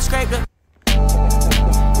low, I scrape the.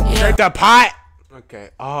 Scrape the pot. Okay.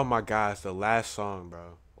 Oh my gosh, the last song,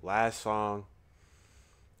 bro. Last song,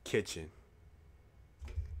 Kitchen.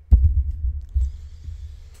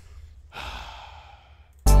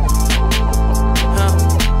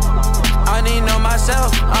 I need to know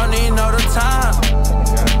myself, I need to know the time.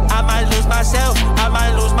 I might lose myself, I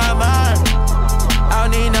might lose my mind. I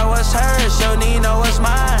don't need to know what's hers, she don't need to know what's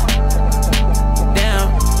mine.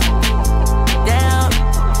 Damn,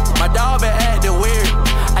 my dog been acting weird.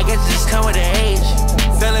 I guess it just come with the age.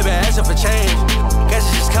 Feeling been asking for change. Guess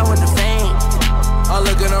it just come with the fame. I'm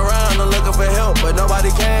looking around, I'm looking for help, but nobody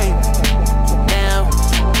came. Damn.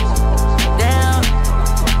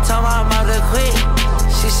 Told my mom to quit.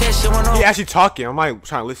 She said she wanna. He actually talking. I'm like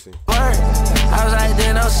trying to listen. I was like,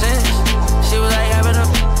 there's no sense. She was like, having a.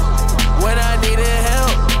 When I needed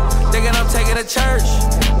help, thinking I'm taking to church.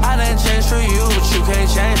 I done changed for you, but you can't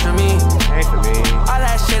change for me. Change for me. All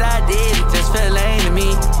that shit I did, it just felt lame to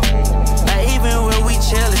me. Like even when we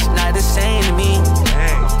chill, it's not the same to me.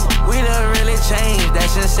 Dang. We done really changed,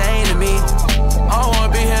 that's insane to me. I don't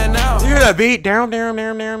wanna be here now. You hear that beat? Down. I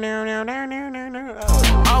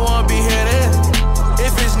wanna be here then.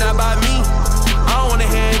 If it's not by me, I don't wanna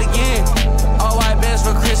hear it again. All white bands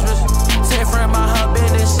for Christmas, 10 friend my her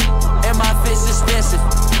business. And my fit's expensive,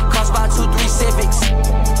 cost about 2-3 Civics.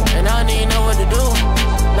 And I don't even know what to do,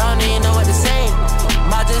 don't even know what to say.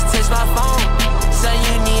 Might just text my phone, say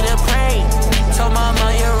you need to pray. Told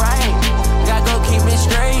mama you're right, gotta go keep me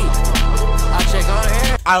straight. I'll check on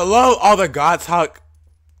air. I love all the God talk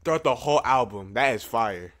throughout the whole album. That is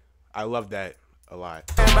fire. I love that a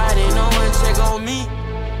lot. Everybody know and check on me.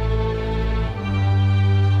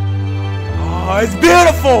 Oh, it's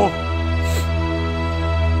beautiful.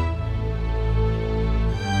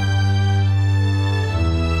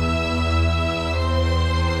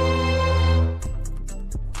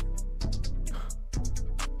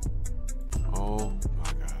 Oh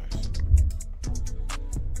my gosh.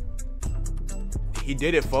 He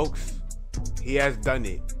did it, folks. He has done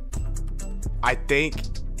it. I think,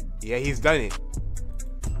 yeah, he's done it.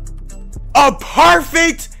 A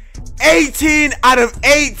perfect 18 out of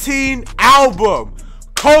 18 album.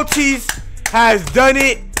 Cochise has done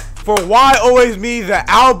it for Why Always Me, the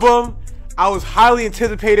album. I was highly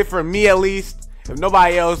anticipated, for me at least. If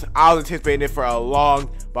nobody else, I was anticipating it for a long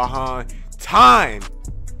behind time.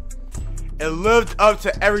 It lived up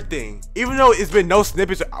to everything. Even though it's been no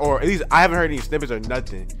snippets, or at least I haven't heard any snippets or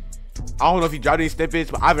nothing. I don't know if he dropped any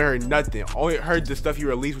snippets, but I haven't heard nothing. Only heard the stuff he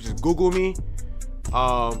released, which is Google Me,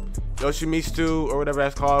 Yoshimitsu or whatever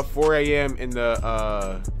that's called, 4 a.m. in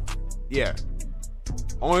the yeah.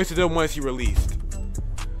 Only to the ones he released.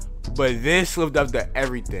 But this lived up to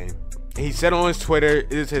everything. He said on his Twitter,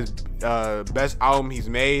 it is his best album he's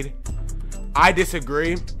made. I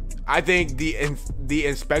disagree. I think the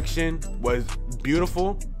inspection was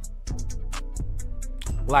beautiful,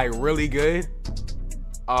 like really good.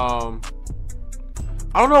 I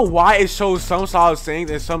don't know why it shows some songs saved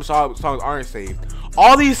and some songs aren't saved.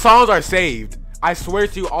 All these songs are saved. I swear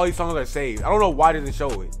to you, all these songs are saved. I don't know why it doesn't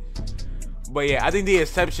show it. But yeah, I think The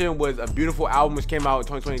Inception was a beautiful album which came out in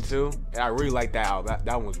 2022, and I really like that album.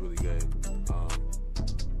 That one was really good.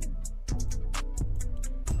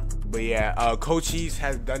 But yeah, Cochise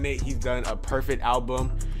has done it. He's done a perfect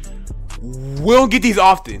album. We don't get these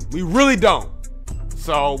often. We really don't.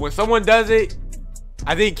 So when someone does it,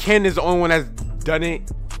 I think Ken is the only one that's done it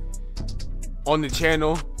on the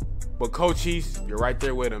channel. But Cochise, you're right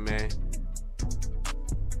there with him, man.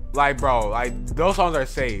 Like, bro, like those songs are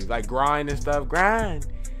saved. Like Grind and stuff. Grind.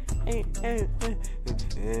 Like,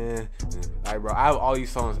 bro, I have all these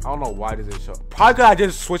songs. I don't know why does it show. Probably because I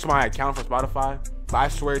just switched my account from Spotify. But I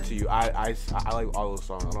swear to you, I like all those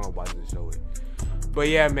songs. I don't know why does it show it. But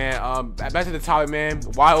yeah, man. Back to the topic, man.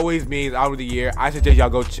 Why Always Me is album of the year. I suggest y'all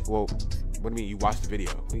go. Well, what do you mean you watched the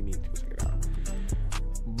video? What do you mean go check it out?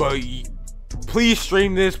 But please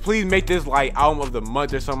stream this. Please make this like album of the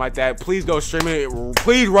month or something like that. Please go stream it.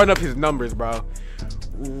 Please run up his numbers, bro.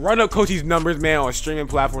 Run up Cochise's numbers, man, on streaming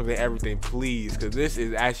platforms and everything, please, because this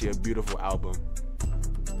is actually a beautiful album.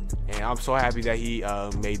 And I'm so happy that he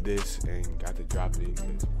made this and got to drop it.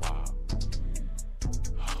 Cause, wow.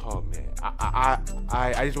 Oh man,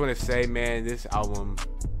 I just want to say, man, this album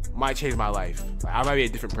might change my life. Like, I might be a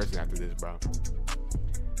different person after this, bro.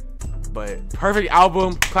 But perfect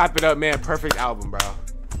album. Clap it up, man. Perfect album, bro.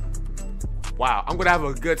 Wow, I'm gonna have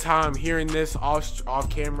a good time hearing this off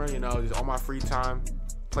camera. You know, just on my free time,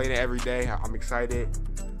 playing it every day. I'm excited.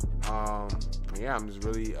 Yeah, I'm just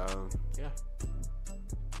really yeah.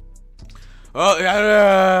 Oh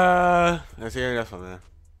yeah, let's hear this one, man.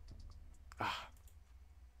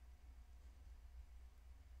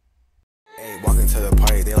 Hey, walking to the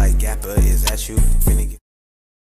party, they like, Gappa, is that you? Finna get